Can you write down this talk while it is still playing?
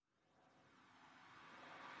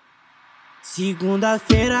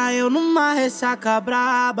Segunda-feira eu numa ressaca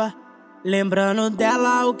braba, lembrando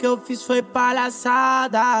dela o que eu fiz foi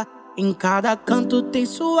palhaçada. Em cada canto tem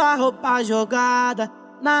sua roupa jogada.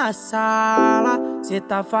 Na sala, cê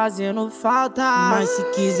tá fazendo falta. Mas se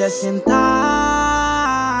quiser sentar,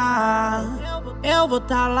 eu vou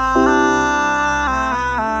tá lá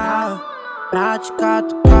pra te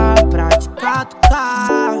catucar, pra te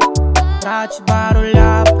catucar, pra te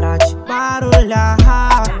barulhar, pra te barulhar.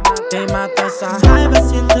 Vem matar essa raiva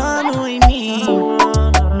sentando em mim.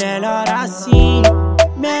 Melhor assim,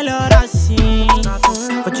 melhor assim.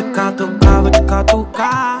 Vou te catucar,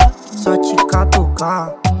 só te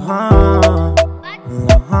catucar.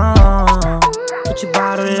 Vou te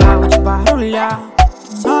barulhar,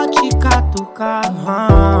 só te catucar.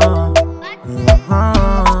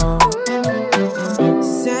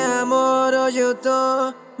 Sem amor hoje eu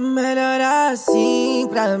tô melhor assim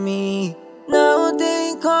pra mim. Não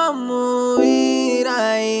tem como ir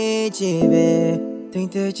aí te ver.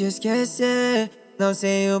 Tentei te esquecer, não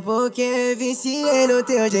sei o porquê. Viciei no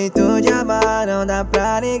teu jeito de amar, não dá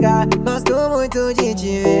pra negar. Gosto muito de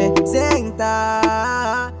te ver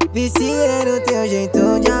sentar. Viciei no teu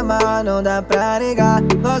jeito de amar, não dá pra negar.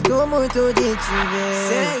 Gosto muito de te ver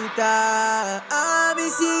sentar.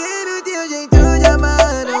 Viciei no teu jeito de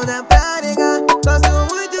amar, não dá pra negar. Gosto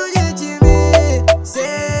muito de te ver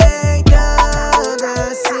sentada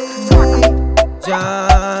assim.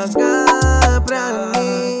 Joga pra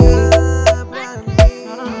mim.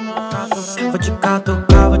 Vou te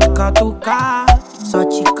catucar, só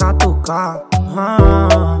te catucar.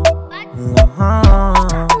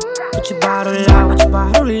 Vou te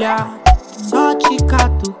barulhar, só te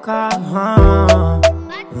catucar.